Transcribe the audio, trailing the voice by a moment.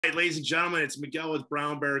Right, ladies and gentlemen, it's Miguel with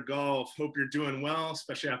Brown Bear Golf. Hope you're doing well,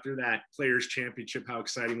 especially after that Players Championship. How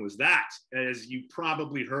exciting was that? As you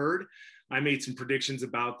probably heard, I made some predictions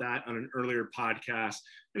about that on an earlier podcast.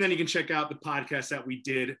 And then you can check out the podcast that we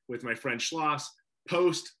did with my friend Schloss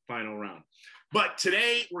post final round. But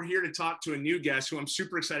today we're here to talk to a new guest who I'm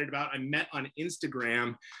super excited about. I met on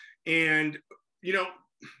Instagram. And, you know,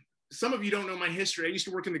 some of you don't know my history. I used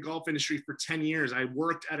to work in the golf industry for 10 years. I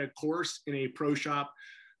worked at a course in a pro shop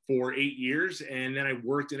for 8 years. And then I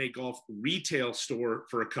worked in a golf retail store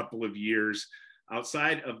for a couple of years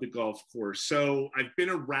outside of the golf course. So I've been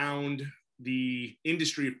around the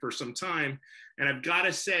industry for some time. And I've got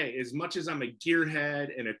to say, as much as I'm a gearhead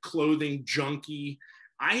and a clothing junkie,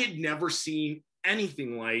 I had never seen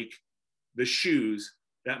anything like the shoes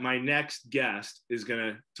that my next guest is going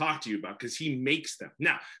to talk to you about, because he makes them.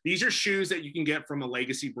 Now, these are shoes that you can get from a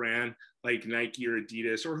legacy brand like Nike or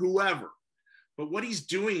Adidas or whoever. But what he's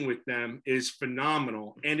doing with them is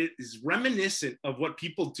phenomenal. And it is reminiscent of what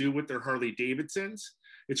people do with their Harley Davidsons.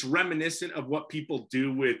 It's reminiscent of what people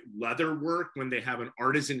do with leather work when they have an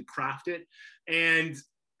artisan craft it. And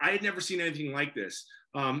I had never seen anything like this.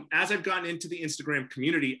 As I've gotten into the Instagram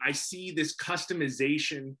community, I see this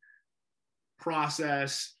customization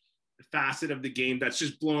process facet of the game that's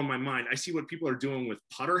just blowing my mind. I see what people are doing with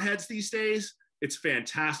putter heads these days. It's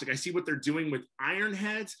fantastic. I see what they're doing with iron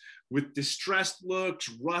heads, with distressed looks,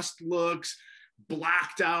 rust looks,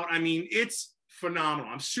 blacked out. I mean, it's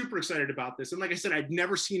phenomenal. I'm super excited about this. And like I said, I've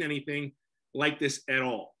never seen anything like this at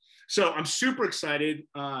all. So I'm super excited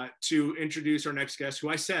to introduce our next guest, who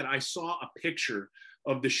I said I saw a picture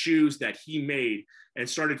of the shoes that he made and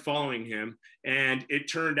started following him. And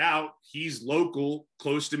it turned out he's local,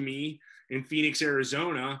 close to me in Phoenix,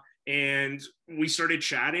 Arizona. And we started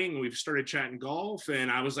chatting. We've started chatting golf.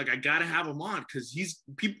 And I was like, I got to have him on, because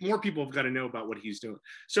more people have got to know about what he's doing.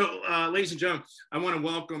 So ladies and gentlemen, I want to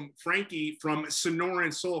welcome Frankie from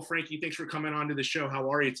Sonoran Sole. Frankie, thanks for coming on to the show. How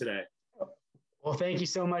are you today? Well, thank you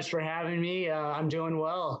so much for having me. I'm doing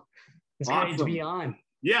well. It's awesome. Great to be on.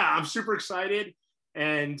 Yeah, I'm super excited.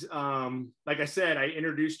 And like I said, I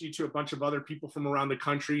introduced you to a bunch of other people from around the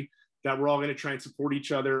country that we're all going to try and support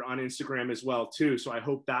each other on Instagram as well, too. So I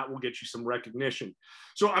hope that will get you some recognition.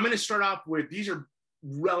 So I'm going to start off with, these are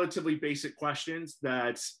relatively basic questions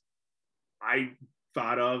that I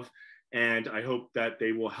thought of, and I hope that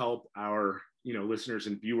they will help our listeners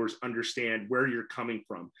and viewers understand where you're coming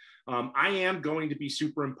from. I am going to be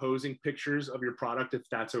superimposing pictures of your product, if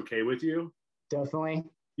that's okay with you. Definitely.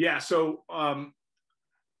 Yeah. So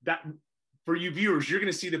that for you viewers, you're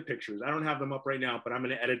going to see the pictures. I don't have them up right now, but I'm going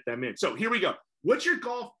to edit them in. So here we go. What's your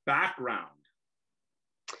golf background?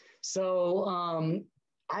 So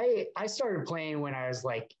I started playing when I was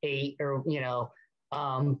like 8, or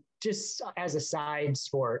just as a side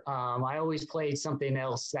sport. I always played something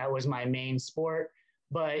else that was my main sport.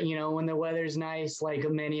 But when the weather's nice, like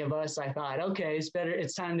many of us, I thought, okay,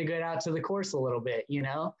 it's time to get out to the course a little bit,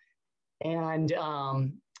 And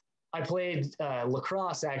I played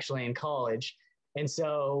lacrosse actually in college. And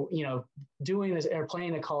so, doing this or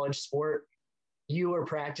playing a college sport, you are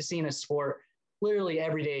practicing a sport literally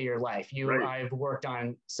every day of your life. Right. I've worked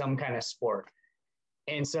on some kind of sport.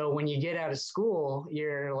 And so when you get out of school,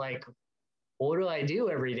 you're like, what do I do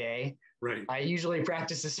every day? Right. I usually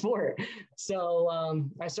practice a sport. So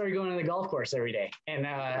I started going to the golf course every day. And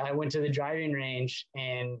I went to the driving range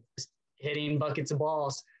and hitting buckets of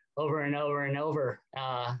balls over and over and over,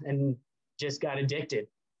 and just got addicted.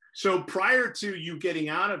 So prior to you getting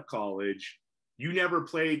out of college, you never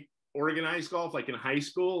played organized golf, like in high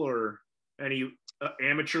school, or any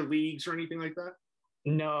amateur leagues or anything like that?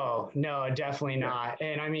 No, definitely not.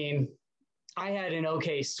 And I mean, I had an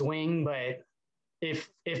okay swing, but if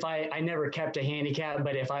I never kept a handicap,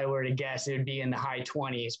 but if I were to guess, it would be in the high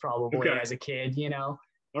 20s probably as a kid, All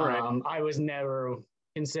right. I was never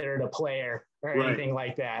considered a player or anything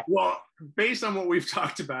like that. Well, based on what we've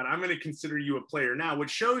talked about, I'm going to consider you a player now,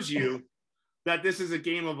 which shows you that this is a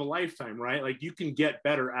game of a lifetime, right? Like, you can get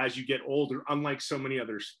better as you get older, unlike so many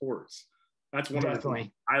other sports. That's one of the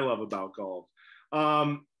things I love about golf.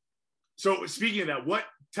 So speaking of that,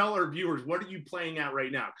 tell our viewers, what are you playing at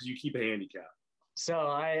right now? Because you keep a handicap. So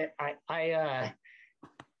I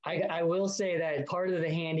will say that part of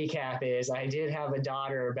the handicap is I did have a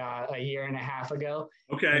daughter about a year and a half ago.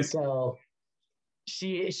 Okay. And so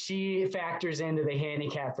she factors into the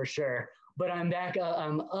handicap for sure. But I'm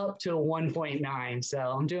up to 1.9, so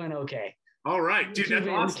I'm doing okay. All right, dude, that's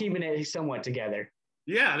awesome. Keeping it somewhat together.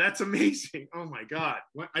 Yeah, that's amazing. Oh my God.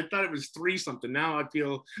 I thought it was 3 something. Now I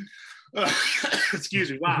feel,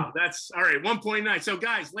 excuse me. Wow. That's all right. 1.9. So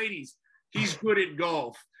guys, ladies, he's good at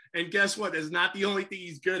golf. And guess what? That's not the only thing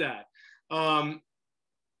he's good at.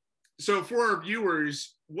 So for our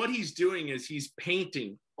viewers, what he's doing is he's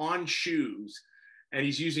painting on shoes and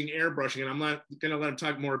he's using airbrushing. And I'm not going to let him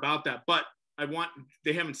talk more about that, but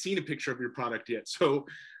they haven't seen a picture of your product yet. So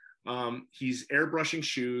he's airbrushing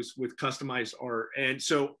shoes with customized art. And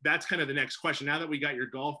so that's kind of the next question. Now that we got your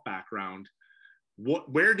golf background,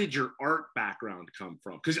 where did your art background come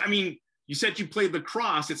from? Because I mean, you said you played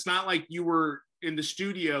lacrosse. It's not like you were in the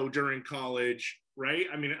studio during college, right?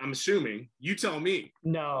 I mean, I'm assuming. You tell me.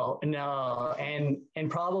 No. And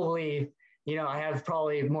probably, you know, I have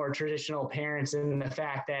probably more traditional parents in the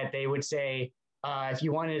fact that they would say, if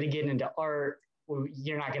you wanted to get into art,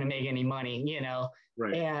 you're not going to make any money, you know?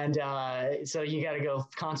 Right. And so you got to go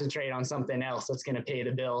concentrate on something else that's going to pay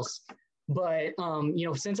the bills. But, you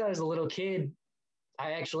know, since I was a little kid,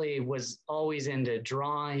 I actually was always into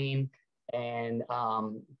drawing and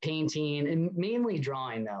painting, and mainly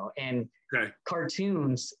drawing though, and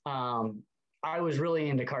cartoons. I was really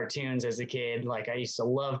into cartoons as a kid. Like I used to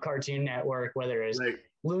love Cartoon Network, whether it's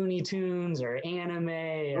Looney Tunes or anime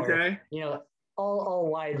or, you know, all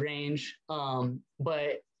wide range.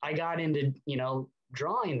 But I got into, you know,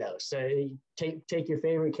 drawing those. So take your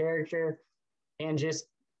favorite character and just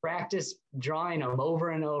practice drawing them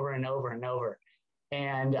over and over and over and over.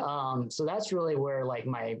 And so that's really where like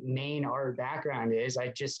my main art background is. I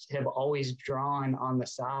just have always drawn on the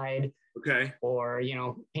side. Or, you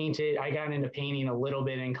know, painted. I got into painting a little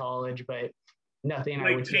bit in college, but nothing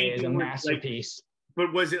like I would say is a masterpiece.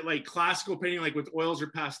 But was it like classical painting, like with oils or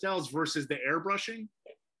pastels versus the airbrushing?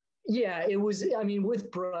 Yeah, it was, I mean,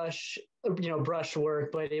 with brush, you know, brush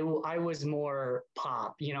work, but I was more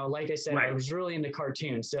pop, you know, like I said, I was really into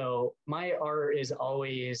cartoons. So my art is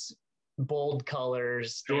always bold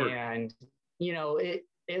colors and, you know, it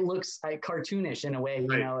looks like cartoonish in a way,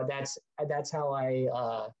 you know, that's how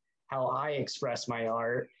I express my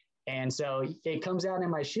art. And so it comes out in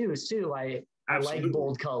my shoes too. I like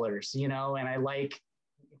bold colors, you know, and I like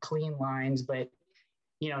clean lines, but,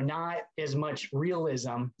 you know, not as much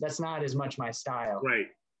realism. That's not as much my style.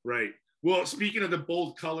 Right. Well, speaking of the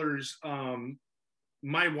bold colors,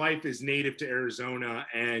 my wife is native to Arizona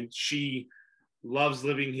and she loves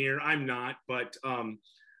living here. I'm not, but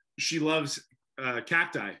she loves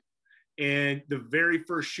cacti. And the very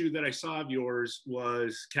first shoe that I saw of yours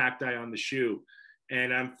was cacti on the shoe.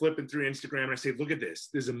 And I'm flipping through Instagram and I say, look at this.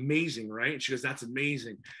 This is amazing, right? And she goes, that's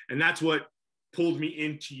amazing. And that's what pulled me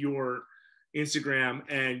into your Instagram.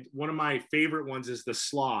 And one of my favorite ones is the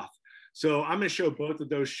sloth. So I'm going to show both of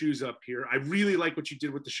those shoes up here. I really like what you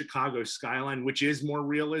did with the Chicago skyline, which is more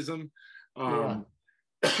realism.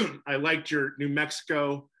 I liked your New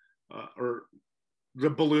Mexico or the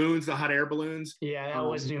balloons, the hot air balloons. Yeah, that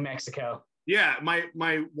was New Mexico. Yeah,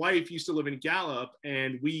 my wife used to live in Gallup,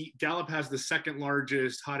 and Gallup has the second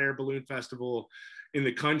largest hot air balloon festival in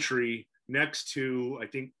the country, next to I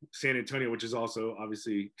think San Antonio, which is also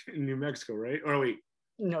obviously in New Mexico, right? Or wait,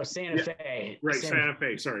 no, Santa Fe. Right, Santa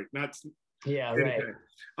Fe. Sorry, not. Yeah, Santa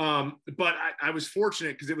right. Fe. But I was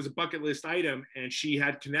fortunate because it was a bucket list item, and she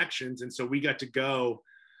had connections, and so we got to go,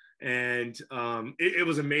 and it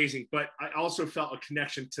was amazing. But I also felt a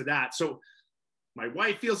connection to that. So my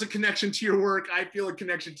wife feels a connection to your work. I feel a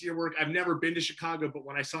connection to your work. I've never been to Chicago, but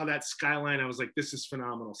when I saw that skyline, I was like, this is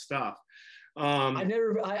phenomenal stuff. I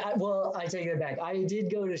take it back. I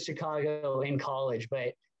did go to Chicago in college,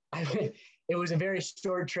 but it was a very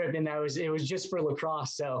short trip, and it was just for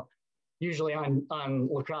lacrosse. So usually on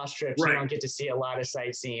lacrosse trips, you don't get to see a lot of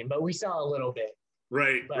sightseeing, but we saw a little bit.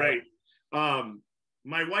 Right.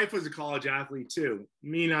 My wife was a college athlete too.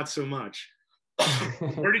 Me, not so much.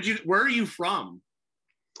 Where are you from?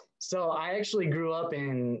 So I actually grew up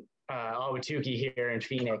in Ahwatukee here in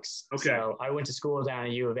Phoenix. Okay. So I went to school down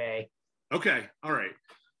at U of A. Okay. All right.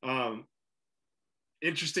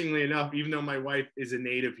 Interestingly enough, even though my wife is a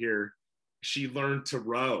native here, she learned to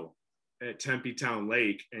row at Tempe Town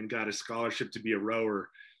Lake and got a scholarship to be a rower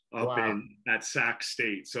up at Sac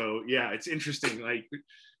State. So yeah, it's interesting. Like,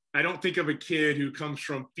 I don't think of a kid who comes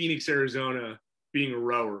from Phoenix, Arizona, being a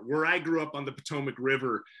rower. Where I grew up on the Potomac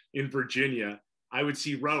River in Virginia, I would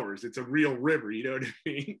see rowers. It's a real river, you know what I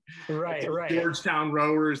mean? Right. Georgetown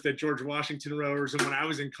rowers, the George Washington rowers. And when I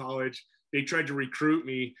was in college, they tried to recruit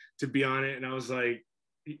me to be on it. And I was like,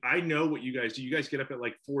 I know what you guys do. You guys get up at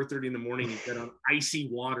like 4:30 in the morning and get on icy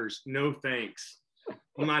waters. No thanks.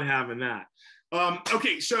 I'm not having that.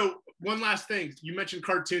 Okay, so one last thing. You mentioned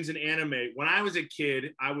cartoons and anime. When I was a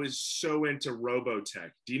kid, I was so into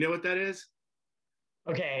Robotech. Do you know what that is?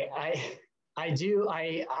 Okay, I do.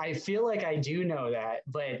 I feel like I do know that,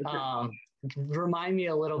 but remind me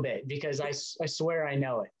a little bit because I swear I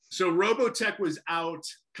know it. So Robotech was out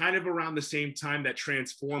kind of around the same time that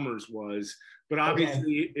Transformers was, but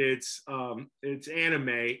obviously it's anime,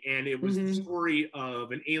 and it was the story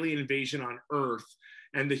of an alien invasion on Earth,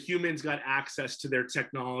 and the humans got access to their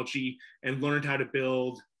technology and learned how to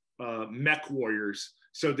build mech warriors.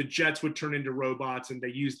 So the jets would turn into robots, and they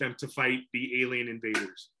used them to fight the alien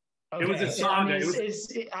invaders. Okay. It was a saga.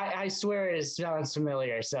 I swear it sounds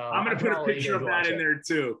familiar. So I'm going to put a picture of that in there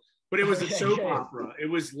too. But it was a soap opera. It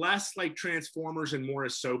was less like Transformers and more a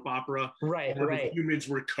soap opera. Right. The humans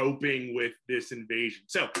were coping with this invasion.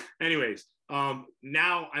 So anyways,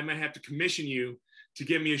 now I might have to commission you to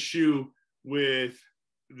get me a shoe with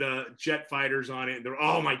the jet fighters on it.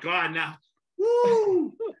 Oh my God, now,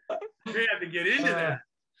 woo! We have to get into that.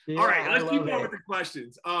 Yeah, all right, let's keep going with the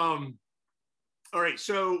questions. All right,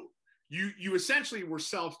 so you essentially were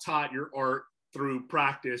self-taught your art through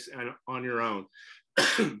practice and on your own.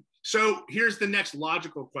 So here's the next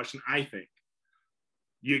logical question, I think.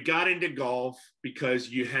 You got into golf because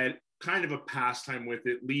you had kind of a pastime with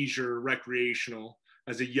it, leisure, recreational,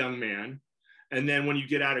 as a young man. And then when you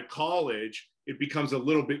get out of college, it becomes a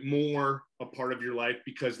little bit more a part of your life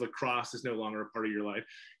because lacrosse is no longer a part of your life.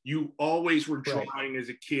 You always were drawing as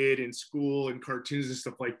a kid in school and cartoons and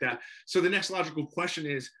stuff like that. So the next logical question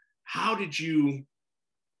is, how did you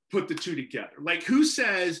put the two together? Like, who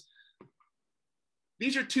says,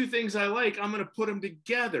 these are two things I like, I'm going to put them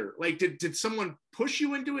together? Like, did someone push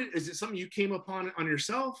you into it? Is it something you came upon on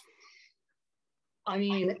yourself? I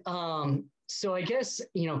mean, so I guess,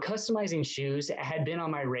 customizing shoes had been on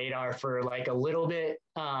my radar for like a little bit,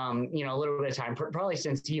 a little bit of time, probably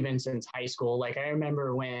since high school. Like, I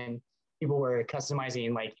remember when people were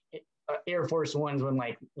customizing like Air Force Ones when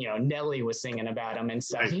Nelly was singing about them and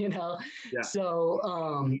stuff, Yeah.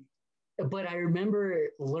 So, but I remember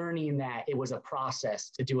learning that it was a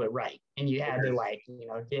process to do it right. And you had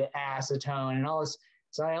to get acetone and all this.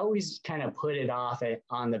 So I always kind of put it off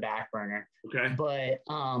on the back burner. Okay. But,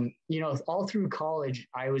 all through college,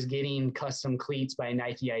 I was getting custom cleats by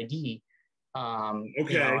Nike ID.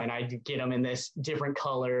 And I'd get them in this different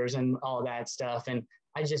colors and all that stuff. And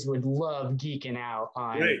I just would love geeking out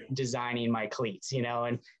on designing my cleats,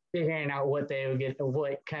 and figuring out what they would get,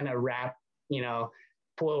 what kind of wrap,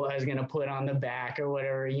 what I was going to put on the back or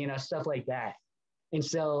whatever, stuff like that. And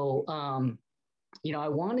so, I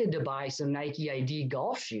wanted to buy some Nike ID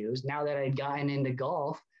golf shoes. Now that I'd gotten into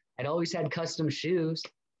golf, I'd always had custom shoes,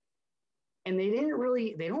 and they don't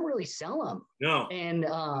really sell them. No.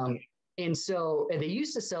 And so they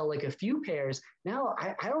used to sell like a few pairs. Now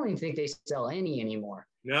I don't even think they sell any anymore.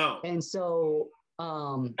 No. And so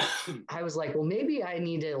I was like, well, maybe I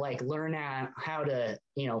need to learn how to,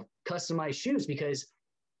 customize shoes, because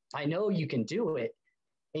I know you can do it.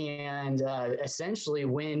 And essentially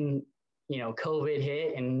when, COVID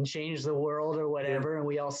hit and changed the world or whatever, and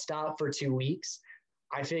we all stopped for 2 weeks,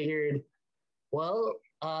 I figured, well,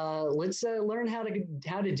 let's learn how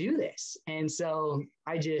to do this. And so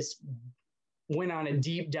I just went on a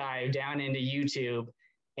deep dive down into YouTube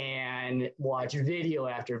and watched video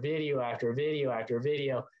after video after video after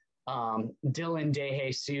video. Dylan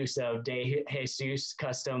DeJesus of DeJesus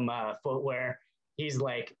Custom Footwear. He's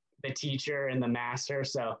like the teacher and the master.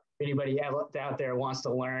 So if anybody out there wants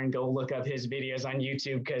to learn, go look up his videos on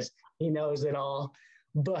YouTube, because he knows it all.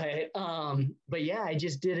 But yeah, I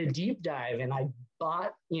just did a deep dive and I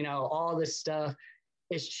bought, all this stuff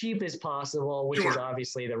as cheap as possible, which is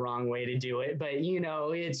obviously the wrong way to do it. But,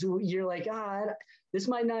 you're like, this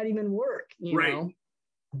might not even work, you know?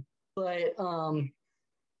 But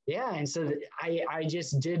yeah. And so I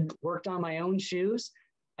just worked on my own shoes.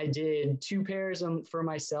 I did 2 pairs for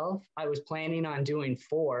myself. I was planning on doing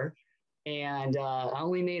 4, and I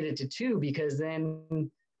only made it to 2 because then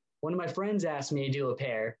one of my friends asked me to do a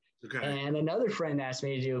pair, and another friend asked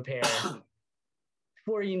me to do a pair.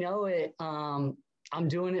 Before you know it, I'm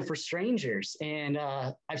doing it for strangers, and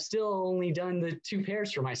I've still only done the 2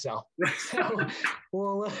 pairs for myself. So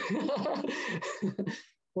we'll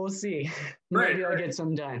see. Maybe I'll get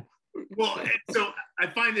some done. Well, so I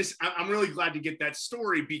find this, I'm really glad to get that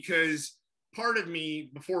story, because part of me,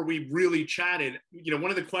 before we really chatted, one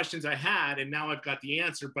of the questions I had, and now I've got the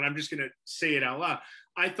answer, but I'm just going to say it out loud.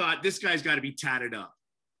 I thought, this guy's got to be tatted up.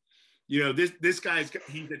 This guy's,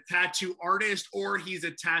 he's a tattoo artist or he's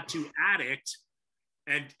a tattoo addict.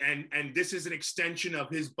 And this is an extension of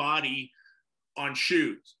his body on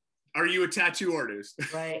shoes. Are you a tattoo artist?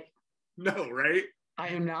 Right. No, right? I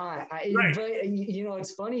am not. But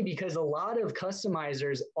it's funny because a lot of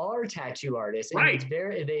customizers are tattoo artists, and it's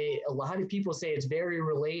a lot of people say it's very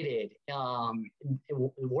related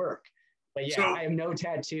work. But yeah, So, I have no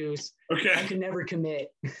tattoos. okay. I can never commit.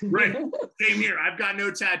 Right. Same here. I've got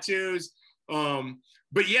no tattoos.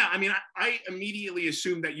 But yeah, I mean, I immediately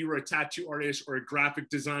assumed that you were a tattoo artist or a graphic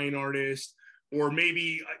design artist, or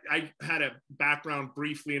maybe I had a background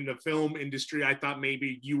briefly in the film industry. I thought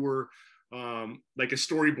maybe you were like a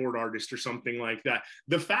storyboard artist or something like that.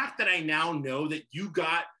 The fact that I now know that you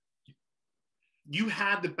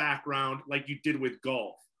had the background like you did with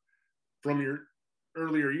golf from your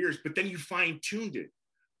earlier years, but then you fine-tuned it,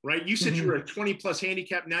 right? You said you were a 20 plus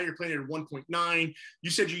handicap. Now you're playing at 1.9. You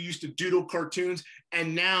said you used to doodle cartoons,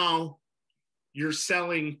 and now you're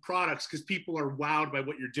selling products because people are wowed by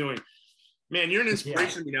what you're doing. Man, you're an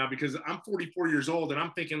inspiration to me now, because I'm 44 years old and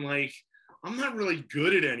I'm thinking like, I'm not really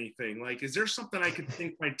good at anything. Like, is there something I could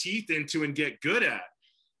sink my teeth into and get good at?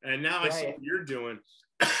 And now I see what you're doing.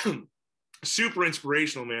 Super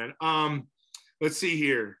inspirational, man. Let's see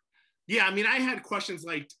here. Yeah, I mean, I had questions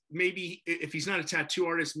like, maybe if he's not a tattoo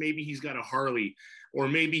artist, maybe he's got a Harley, or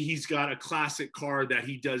maybe he's got a classic car that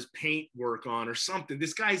he does paint work on or something.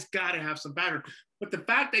 This guy's got to have some background. But the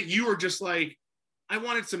fact that you were just like, I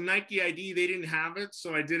wanted some Nike ID, they didn't have it,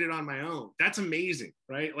 so I did it on my own. That's amazing,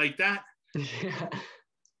 right? Like that. Yeah,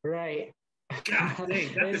 right. God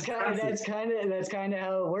dang, that's kind of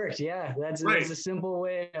how it works. Yeah, that's a simple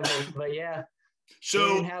way of it. But yeah. So I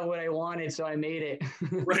didn't have what I wanted, so I made it.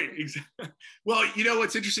 Right, exactly. Well, you know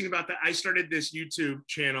what's interesting about that? I started this YouTube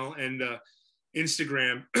channel and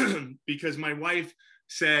Instagram because my wife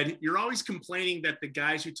said, you're always complaining that the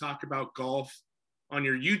guys who talk about golf on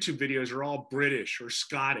your YouTube videos are all British or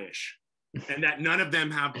Scottish, and that none of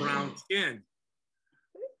them have brown skin.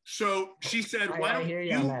 So she said, why don't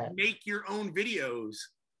you make your own videos?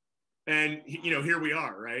 And, you know, here we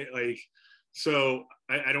are, right? Like, so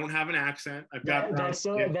I don't have an accent. I've got that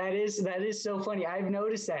is so funny. I've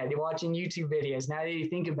noticed that watching YouTube videos. Now that you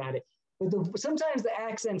think about it, but sometimes the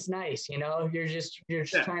accent's nice. You know, you're just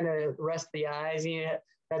trying to rest the eyes. You know,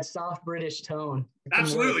 that soft British tone.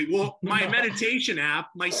 Absolutely. Well, my meditation app,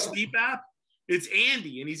 my sleep app, it's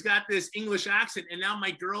Andy, and he's got this English accent. And now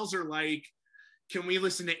my girls are like, can we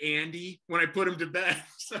listen to Andy when I put him to bed?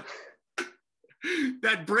 So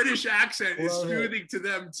that British accent is soothing to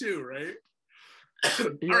them too, right?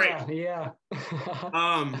 All right. Yeah.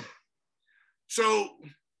 So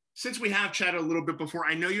since we have chatted a little bit before,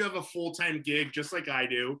 I know you have a full-time gig just like I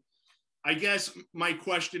do. I guess my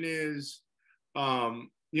question is, you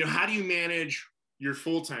know, how do you manage your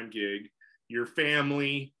full-time gig, your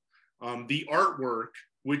family, the artwork,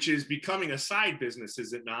 which is becoming a side business,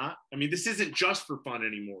 is it not? I mean, this isn't just for fun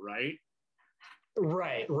anymore, right?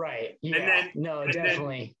 Right. Yeah.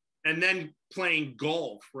 Definitely. And then playing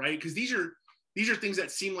golf, right? Because these are things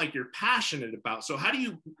that seem like you're passionate about. So how do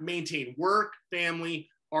you maintain work, family,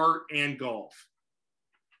 art, and golf?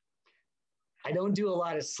 I don't do a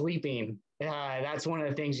lot of sleeping. That's one of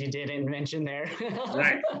the things you didn't mention there.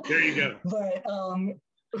 Right. There you go. But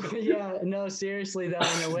yeah, no, seriously though,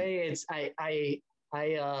 in a way, it's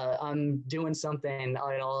I'm doing something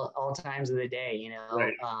at all times of the day, you know.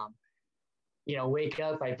 Right. You know, wake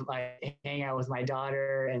up, I hang out with my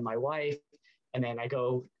daughter and my wife, and then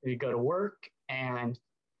we go to work, and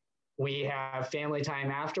we have family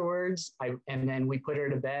time afterwards. And then we put her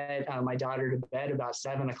to bed, my daughter to bed about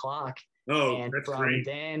 7 o'clock. Oh, and that's from great.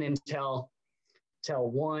 then until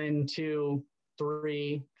 1, 2,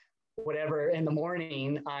 3, whatever in the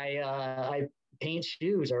morning, I paint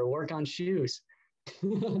shoes or work on shoes.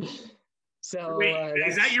 So wait,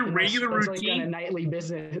 is that your regular routine? Like a nightly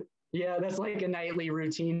business. Yeah, that's like a nightly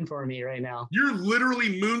routine for me right now. You're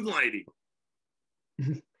literally moonlighting.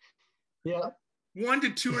 Yeah. 1 to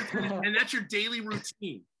 2 or 3, and that's your daily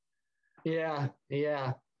routine. Yeah.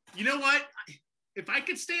 You know what? If I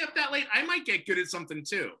could stay up that late, I might get good at something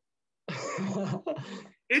too.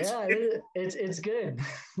 It's good.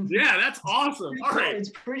 Yeah, that's awesome. All right.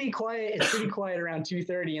 It's pretty quiet. It's pretty quiet around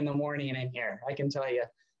 2:30 in the morning in here, I can tell you.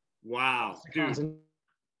 Wow. Dude.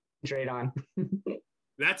 Concentrate on.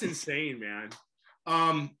 That's insane, man.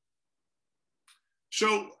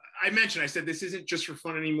 So I said this isn't just for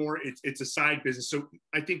fun anymore. It's a side business. So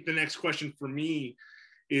I think the next question for me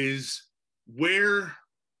is, where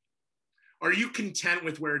are you content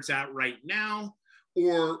with where it's at right now?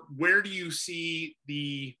 Or where do you see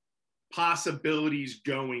the possibilities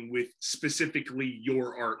going with specifically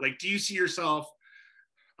your art? Like, do you see yourself,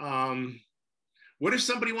 what if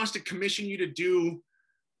somebody wants to commission you to do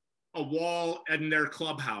a wall in their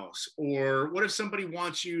clubhouse? Or what if somebody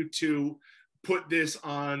wants you to put this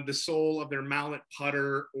on the sole of their mallet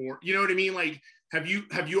putter? Or, you know what I mean? Like, have you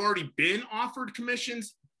already been offered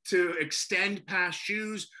commissions to extend past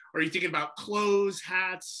shoes? Or are you thinking about clothes,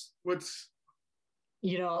 hats? What's,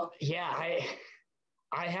 yeah,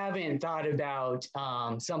 I haven't thought about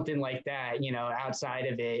something like that, outside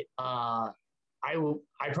of it.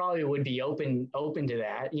 I probably would be open to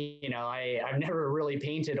that. I've never really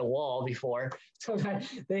painted a wall before, so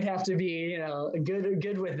they'd have to be,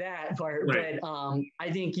 good with that part. right. But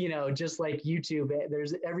I think, just like YouTube,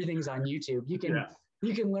 everything's on YouTube. You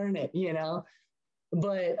can learn it,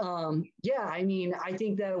 But yeah, I mean, I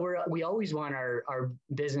think that we always want our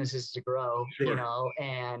businesses to grow, Sure.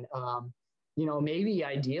 And maybe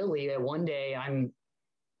ideally that one day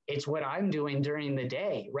it's what I'm doing during the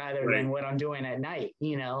day rather Right. than what I'm doing at night,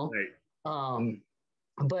 Right.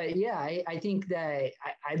 But yeah, I think that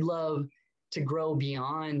I'd love to grow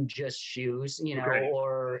beyond just shoes, Okay.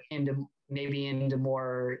 or into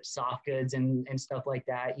more soft goods and stuff like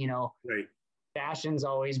that, Right. Fashion's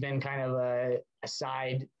always been kind of a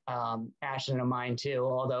side passion of mine too,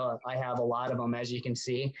 although I have a lot of them, as you can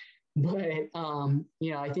see. But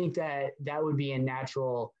I think that would be a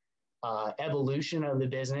natural evolution of the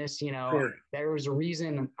business. Sure. There was a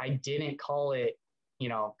reason I didn't call it,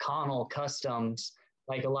 Connell Customs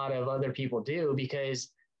like a lot of other people do,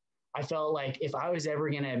 because I felt like if I was ever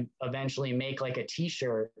going to eventually make like a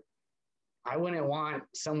t-shirt, I wouldn't want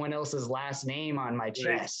someone else's last name on my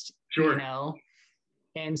chest, Sure.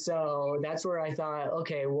 And so that's where I thought,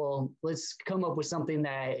 okay, well, let's come up with something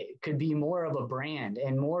that could be more of a brand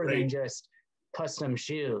and more than just custom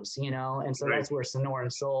shoes, And so that's where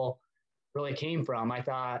Sonoran Sole really came from. I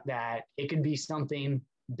thought that it could be something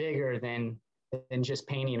bigger than just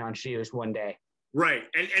painting on shoes one day. Right.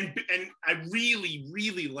 And I really,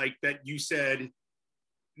 really like that you said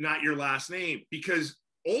not your last name, because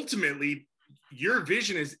ultimately your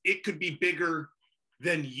vision is it could be bigger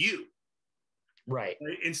than you. Right.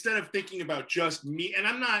 Instead of thinking about just me, and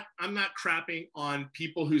I'm not crapping on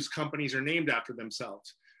people whose companies are named after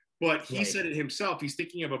themselves, but he said it himself. He's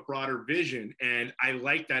thinking of a broader vision. And I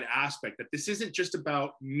like that aspect, that this isn't just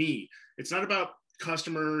about me. It's not about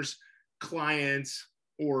customers, clients,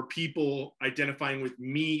 or people identifying with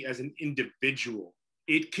me as an individual.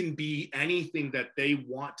 It can be anything that they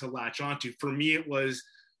want to latch onto. For me, it was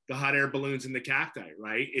the hot air balloons and the cacti,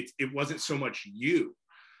 right? It wasn't so much you.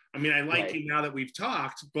 I mean, I like you now that we've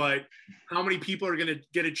talked, but how many people are going to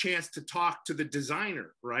get a chance to talk to the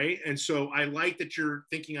designer, right? And so I like that you're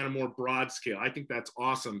thinking on a more broad scale. I think that's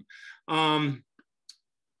awesome.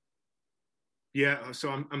 Yeah, so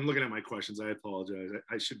I'm looking at my questions. I apologize.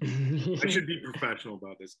 I should be professional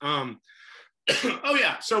about this. Oh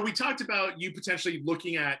yeah, so we talked about you potentially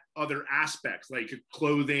looking at other aspects like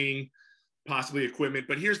clothing, possibly equipment.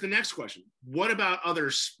 But here's the next question: what about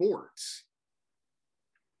other sports?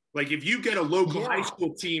 Like if you get a local high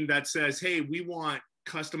school team that says, "Hey, we want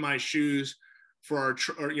customized shoes for our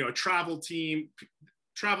travel team."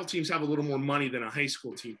 Travel teams have a little more money than a high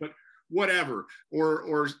school team, but whatever.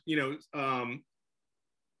 Or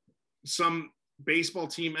some baseball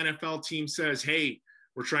team, NFL team says, "Hey,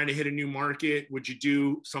 we're trying to hit a new market. Would you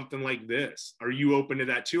do something like this?" Are you open to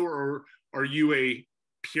that too, or are you a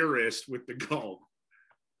purist with the golf?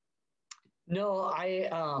 No,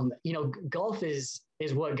 golf is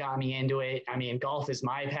what got me into it. I mean, golf is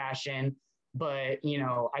my passion, but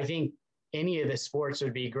I think any of the sports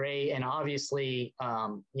would be great. And obviously,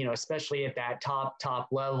 especially at that top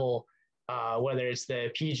level, whether it's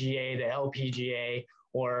the PGA, the LPGA,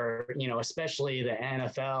 or, especially the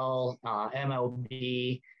NFL,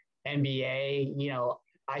 MLB, NBA,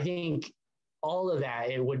 I think all of that,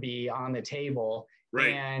 it would be on the table.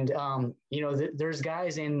 Right. And, there's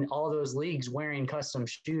guys in all those leagues wearing custom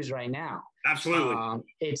shoes right now. Absolutely.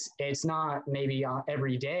 It's not maybe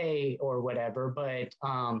every day or whatever, but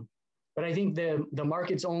I think the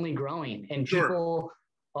market's only growing and people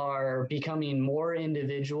are becoming more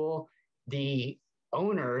individual. The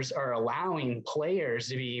owners are allowing players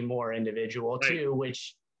to be more individual too,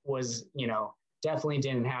 which was, definitely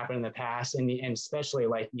didn't happen in the past. And especially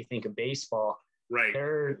like you think of baseball,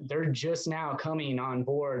 they're just now coming on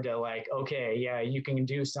board to like, okay, yeah, you can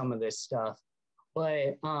do some of this stuff.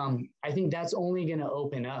 But I think that's only going to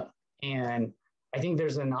open up. And I think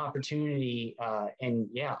there's an opportunity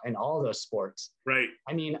in all those sports. Right.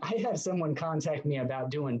 I mean, I had someone contact me about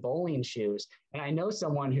doing bowling shoes, and I know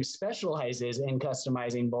someone who specializes in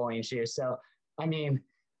customizing bowling shoes. So, I mean,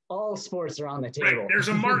 all sports are on the table. Right. There's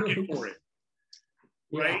a market for it.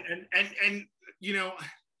 Right. Yeah. And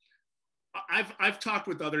I've talked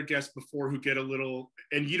with other guests before who get a little,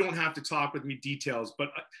 and you don't have to talk with me details,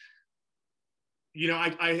 but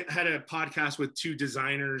I had a podcast with two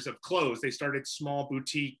designers of clothes. They started small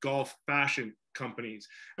boutique golf fashion companies,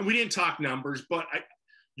 and we didn't talk numbers, but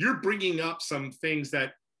you're bringing up some things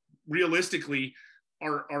that realistically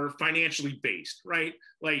are financially based, right?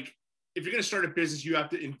 Like if you're going to start a business, you have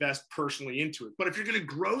to invest personally into it. But if you're going to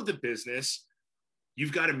grow the business,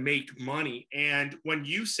 you've got to make money. And when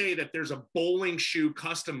you say that there's a bowling shoe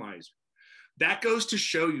customizer, that goes to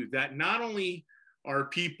show you that not only are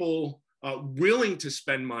people willing to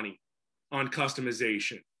spend money on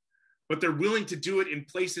customization, but they're willing to do it in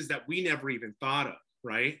places that we never even thought of,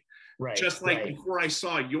 right? Right. Just like before I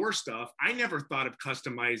saw your stuff, I never thought of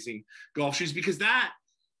customizing golf shoes because that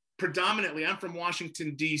predominantly, I'm from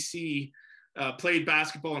Washington, D.C., played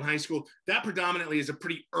basketball in high school. That predominantly is a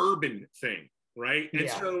pretty urban thing, right? And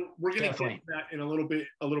so we're going to get that in a little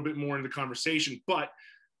bit more in the conversation. But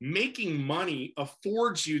making money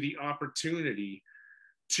affords you the opportunity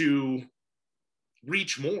to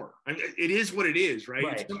reach more. I mean, it is what it is,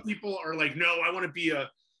 right? Some people are like, no, I want to be a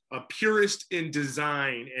purist in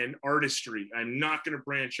design and artistry. I'm not going to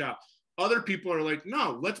branch out. Other people are like,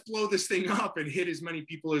 no, let's blow this thing up and hit as many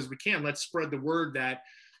people as we can. Let's spread the word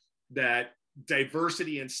that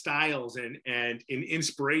diversity and styles and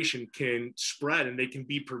inspiration can spread and they can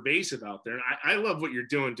be pervasive out there. And I love what you're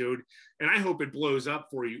doing, dude. And I hope it blows up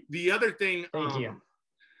for you. The other thing Thank you.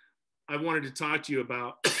 I wanted to talk to you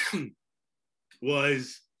about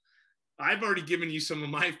was I've already given you some of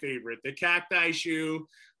my favorite, the cacti shoe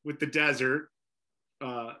with the desert.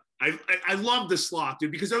 I love the sloth,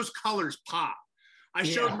 dude, because those colors pop. I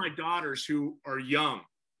showed my daughters who are young,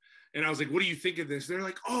 and I was like, what do you think of this? They're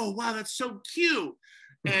like, oh, wow, that's so cute.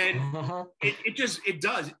 And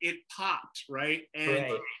it popped, right?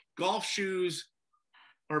 And golf shoes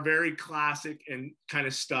are very classic and kind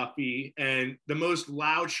of stuffy. And the most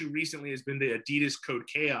loud shoe recently has been the Adidas Code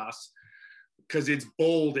Chaos, because it's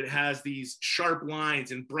bold. It has these sharp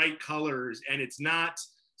lines and bright colors, and it's not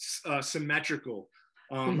symmetrical.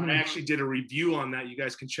 I actually did a review on that. You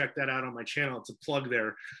guys can check that out on my channel. It's a plug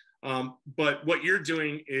there. But what you're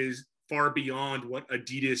doing is far beyond what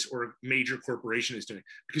Adidas or a major corporation is doing,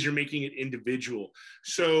 because you're making it individual.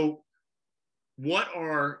 So what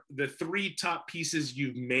are the 3 top pieces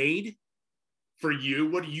you've made for you?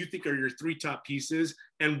 What do you think are your 3 top pieces?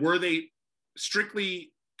 And were they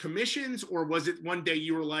strictly commissions, or was it one day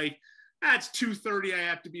you were like, it's 2:30, I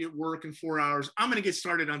have to be at work in 4 hours, I'm going to get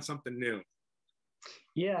started on something new?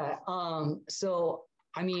 Yeah. So,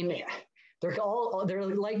 I mean, they're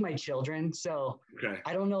like my children. So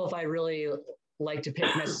I don't know if I really like to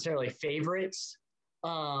pick necessarily favorites,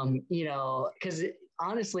 because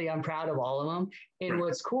honestly, I'm proud of all of them. And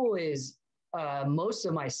what's cool is most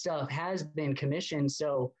of my stuff has been commissioned.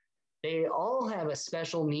 So they all have a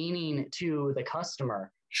special meaning to the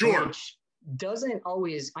customer. Sure. Which doesn't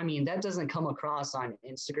always, that doesn't come across on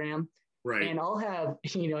Instagram. Right. And I'll have,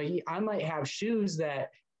 I might have shoes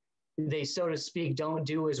that they, so to speak, don't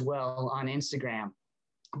do as well on Instagram.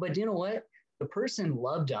 But you know what? The person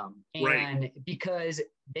loved them. And because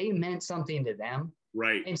they meant something to them.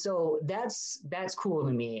 Right. And so that's cool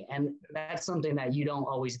to me. And that's something that you don't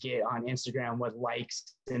always get on Instagram with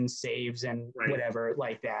likes and saves and whatever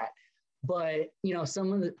like that. But,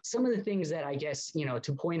 some of the things that I guess,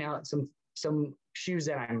 to point out some shoes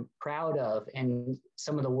that I'm proud of and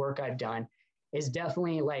some of the work I've done is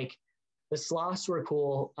definitely like the sloths were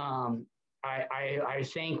cool. I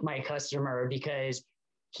thank my customer because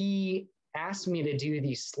he asked me to do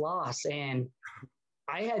these sloths, and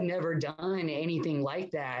I had never done anything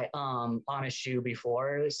like that on a shoe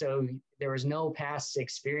before. So there was no past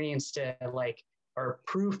experience to or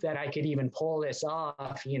proof that I could even pull this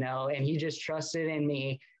off, and he just trusted in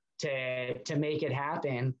me to make it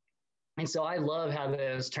happen. And so I love how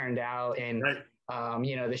those turned out. And,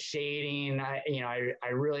 the shading, I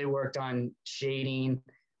really worked on shading,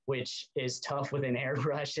 which is tough with an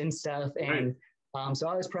airbrush and stuff. And so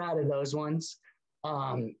I was proud of those ones.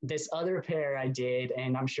 This other pair I did,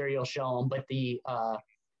 and I'm sure you'll show them, but the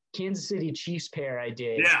Kansas City Chiefs pair I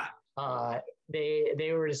did,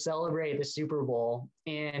 they were to celebrate the Super Bowl.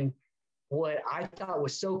 And what I thought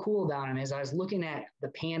was so cool about them is I was looking at the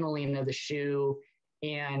paneling of the shoe,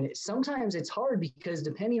 and sometimes it's hard because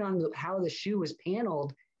depending on how the shoe is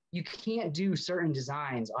paneled, you can't do certain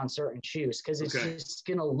designs on certain shoes because it's just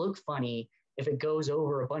going to look funny if it goes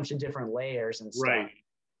over a bunch of different layers and stuff.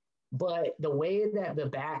 But the way that the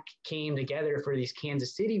back came together for these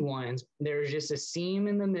Kansas City ones, there was just a seam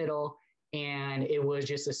in the middle and it was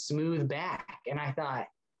just a smooth back. And I thought,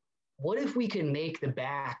 what if we could make the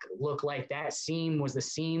back look like that seam was the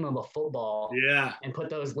seam of a football? Yeah. And put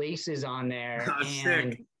those laces on there.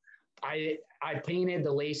 And sick. I painted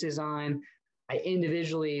the laces on. I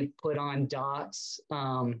individually put on dots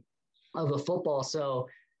of a football. So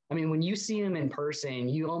I mean, when you see them in person,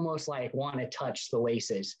 you almost like want to touch the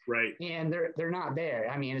laces. Right. And they're not there.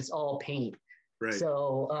 I mean, it's all paint. Right.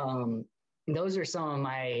 So those are some of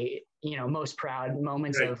my, most proud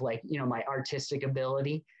moments Right. of like, my artistic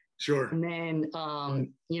ability. Sure. And then,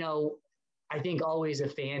 I think always a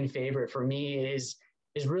fan favorite for me is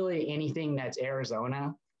really anything that's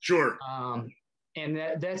Arizona. Sure. And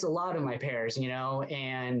that's a lot of my pairs,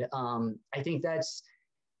 and I think that's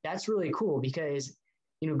really cool because,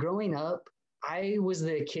 growing up, I was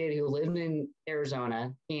the kid who lived in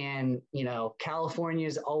Arizona, and, California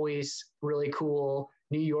is always really cool.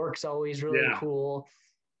 New York's always really cool.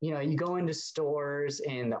 You go into stores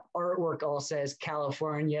and the artwork all says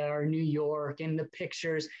California or New York, and the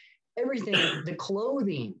pictures, everything, the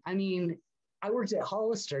clothing. I mean, I worked at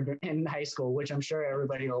Hollister in high school, which I'm sure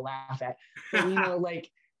everybody will laugh at. But,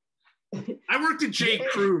 like, I worked at J.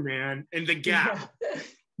 Crew, man, and the Gap. Yeah.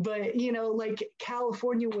 But, like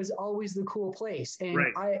California was always the cool place. And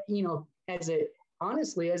right.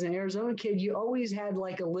 Honestly, as an Arizona kid, you always had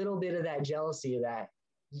like a little bit of that jealousy of that,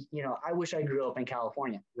 I wish I grew up in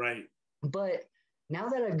California. Right. But now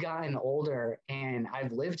that I've gotten older and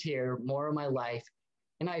I've lived here more of my life,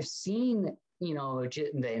 and I've seen,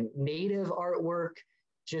 the native artwork,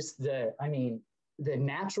 just the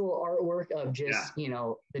natural artwork of just,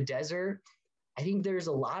 the desert. I think there's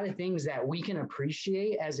a lot of things that we can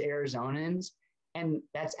appreciate as Arizonans. And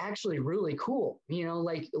that's actually really cool.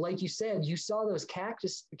 Like you said, you saw those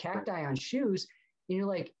cacti on shoes, and you're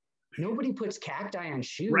like, nobody puts cacti on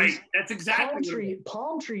shoes. Right. That's exactly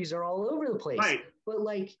palm trees are all over the place. Right. But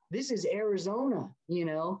like, this is Arizona,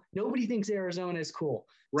 nobody thinks Arizona is cool.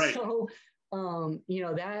 Right. So,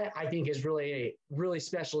 that I think is really, really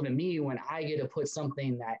special to me when I get to put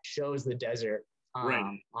something that shows the desert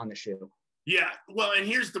on the shoe. Yeah. Well, and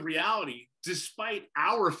here's the reality, despite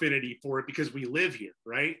our affinity for it, because we live here,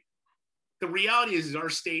 right? The reality is our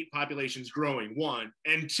state population is growing, one,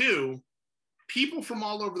 and two, people from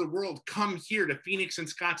all over the world come here to Phoenix and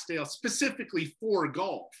Scottsdale specifically for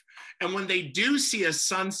golf. And when they do see a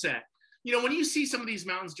sunset, when you see some of these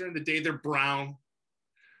mountains during the day, they're brown,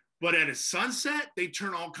 but at a sunset, they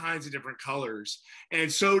turn all kinds of different colors.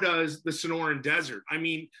 And so does the Sonoran Desert. I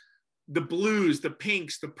mean, the blues, the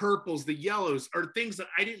pinks, the purples, the yellows are things that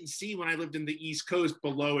I didn't see when I lived in the East Coast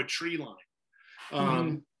below a tree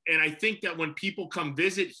line. And I think that when people come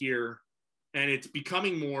visit here, and it's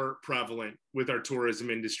becoming more prevalent with our tourism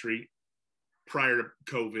industry prior to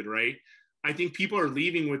COVID, right? I think people are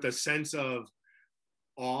leaving with a sense of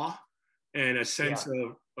awe and a sense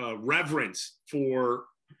of reverence for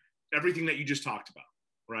everything that you just talked about,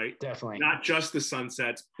 right? Definitely. Not just the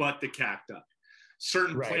sunsets, but the cacti.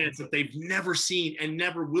 Certain plants that they've never seen and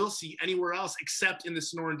never will see anywhere else except in the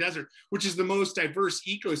Sonoran Desert, which is the most diverse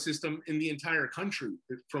ecosystem in the entire country,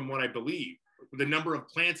 from what I believe. The number of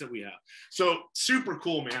plants that we have. So super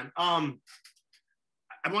cool, man.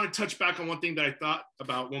 I want to touch back on one thing that I thought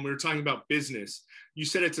about when we were talking about business. You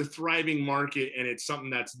said it's a thriving market and it's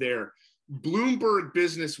something that's there. Bloomberg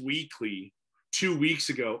Business Weekly 2 weeks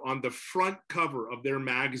ago on the front cover of their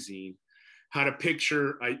magazine had a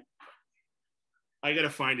picture. I got to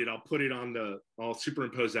find it. I'll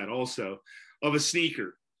superimpose that also, of a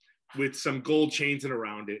sneaker with some gold chains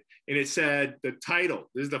around it. And it said the title,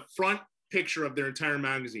 this is the front picture of their entire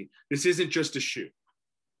magazine. This isn't just a shoe.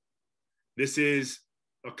 This is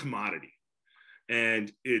a commodity. And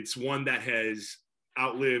it's one that has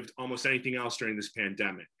outlived almost anything else during this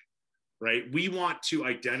pandemic, right? We want to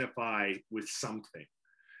identify with something.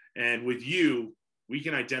 And with you, we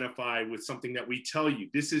can identify with something that we tell you,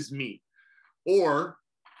 this is me. Or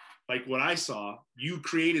like what I saw, you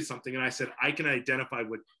created something and I said, I can identify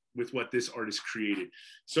with what this artist created.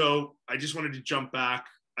 So I just wanted to jump back.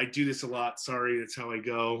 I do this a lot. Sorry, that's how I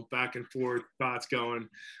go back and forth, thoughts going.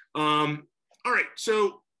 All right.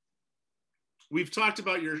 So we've talked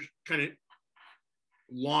about your kind of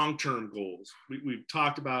long-term goals. We've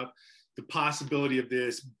talked about the possibility of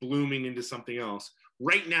this blooming into something else.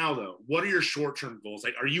 Right now, though, what are your short-term goals?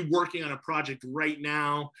 Like, are you working on a project right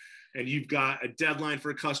now and you've got a deadline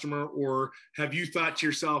for a customer, or have you thought to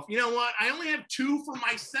yourself, you know what? I only have 2 for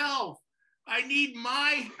myself. I need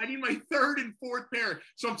my third and fourth pair.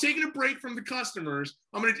 So I'm taking a break from the customers.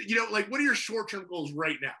 I'm going to, what are your short-term goals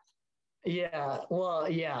right now? Yeah, well,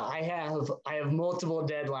 yeah, I have multiple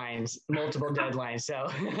deadlines.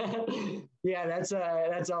 So yeah,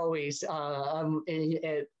 that's always,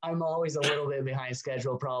 I'm always a little bit behind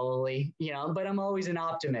schedule probably, but I'm always an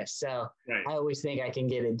optimist. So I always think I can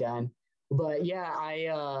get it done. But yeah,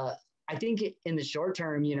 I think in the short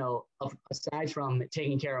term, aside from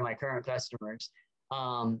taking care of my current customers,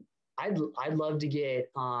 I'd love to get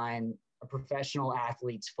on a professional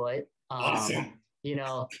athlete's foot. Awesome. You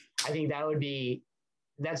know, I think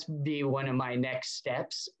that's be one of my next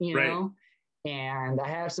steps, you Right. know, and I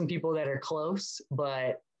have some people that are close,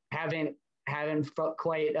 but haven't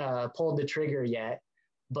quite pulled the trigger yet.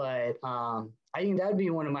 But I think that'd be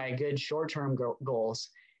one of my good short-term goals.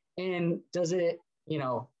 And does it, you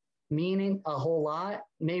know, mean a whole lot?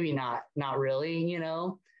 Maybe not really, you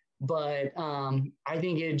know, but I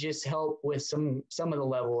think it'd just help with some of the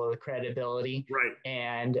level of credibility. Right.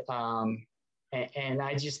 And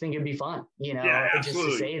I just think it'd be fun, you know, Yeah, just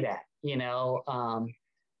to say that, you know.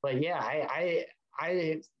 But yeah,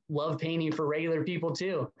 I love painting for regular people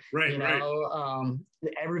too. Right. You know,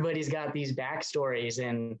 everybody's got these backstories,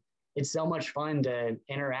 and it's so much fun to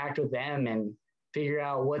interact with them and figure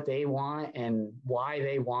out what they want and why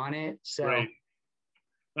they want it. So. Right.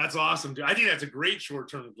 That's awesome, dude. I think that's a great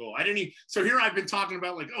short-term goal. I didn't even, so here I've been talking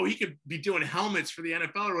about like, oh, he could be doing helmets for the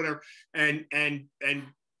NFL or whatever. And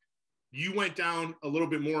you went down a little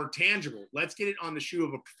bit more tangible. Let's get it on the shoe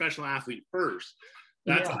of a professional athlete first.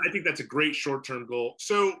 I think that's a great short-term goal.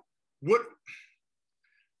 So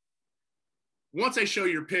once I show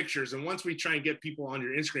your pictures and once we try and get people on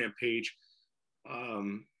your Instagram page,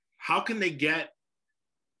 how can they get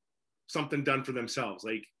something done for themselves?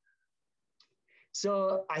 Like,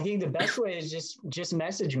 so I think the best way is just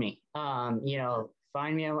message me. You know,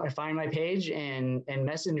 find my page and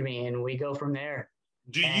message me, and we go from there.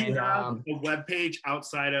 Do you have a web page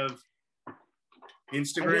outside of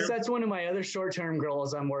Instagram? I guess that's one of my other short-term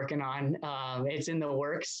goals I'm working on. It's in the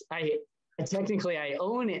works. I technically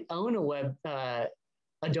own a web a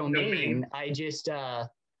domain. I just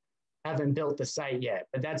haven't built the site yet,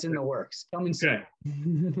 but that's in the works. Coming soon.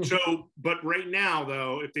 So, but right now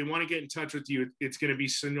though, if they want to get in touch with you, it's going to be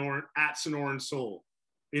Sonoran Sole,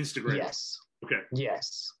 Instagram. Yes. Okay.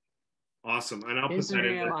 Yes. Awesome. And I'll put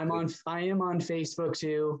Instagram, that in. I am on Facebook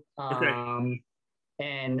too. Okay.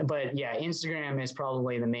 But yeah, Instagram is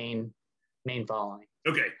probably the main following.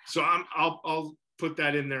 Okay. So I'll put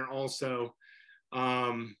that in there also.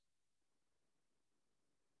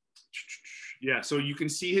 Yeah, so you can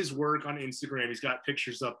see his work on Instagram. He's got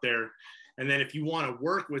pictures up there. And then if you want to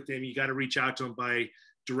work with him, you got to reach out to him by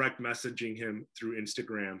direct messaging him through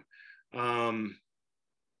Instagram.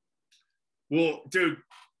 Well, dude,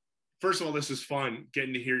 first of all, this is fun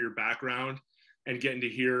getting to hear your background and getting to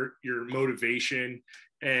hear your motivation.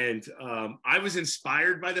 And I was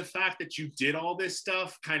inspired by the fact that you did all this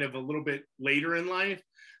stuff kind of a little bit later in life,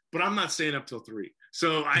 but I'm not staying up till 3.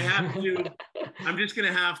 So I have to, I'm just going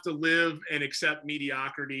to have to live and accept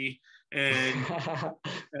mediocrity and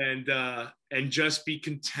just be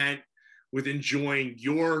content with enjoying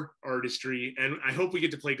your artistry. And I hope we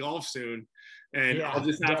get to play golf soon. And I'll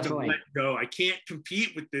just have to let go. I can't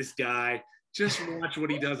compete with this guy. Just watch what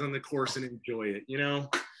he does on the course and enjoy it, you know?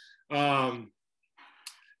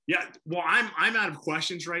 Yeah, well, I'm out of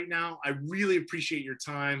questions right now. I really appreciate your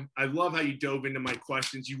time. I love how you dove into my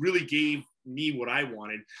questions. You really gave me what I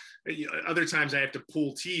wanted. Other times I have to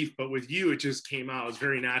pull teeth, but with you, it just came out. It was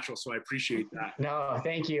very natural. So I appreciate that. No,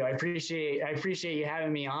 thank you. I appreciate you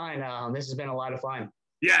having me on. This has been a lot of fun.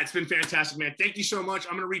 Yeah, it's been fantastic, man. Thank you so much.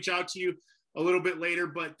 I'm going to reach out to you a little bit later,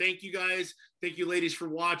 but thank you guys. Thank you ladies for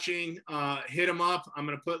watching. Hit them up. I'm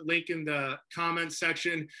going to put link in the comments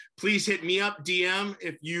section. Please hit me up, DM,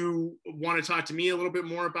 if you want to talk to me a little bit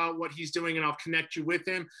more about what he's doing, and I'll connect you with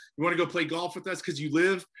him. You want to go play golf with us because you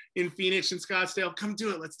live in Phoenix and Scottsdale? Come do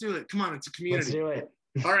it. Let's do it. Come on. It's a community. Let's do it.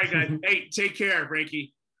 All right, guys. Hey, take care,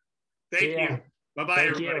 Frankie. Thank you. Bye-bye,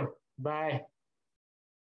 everybody. Bye.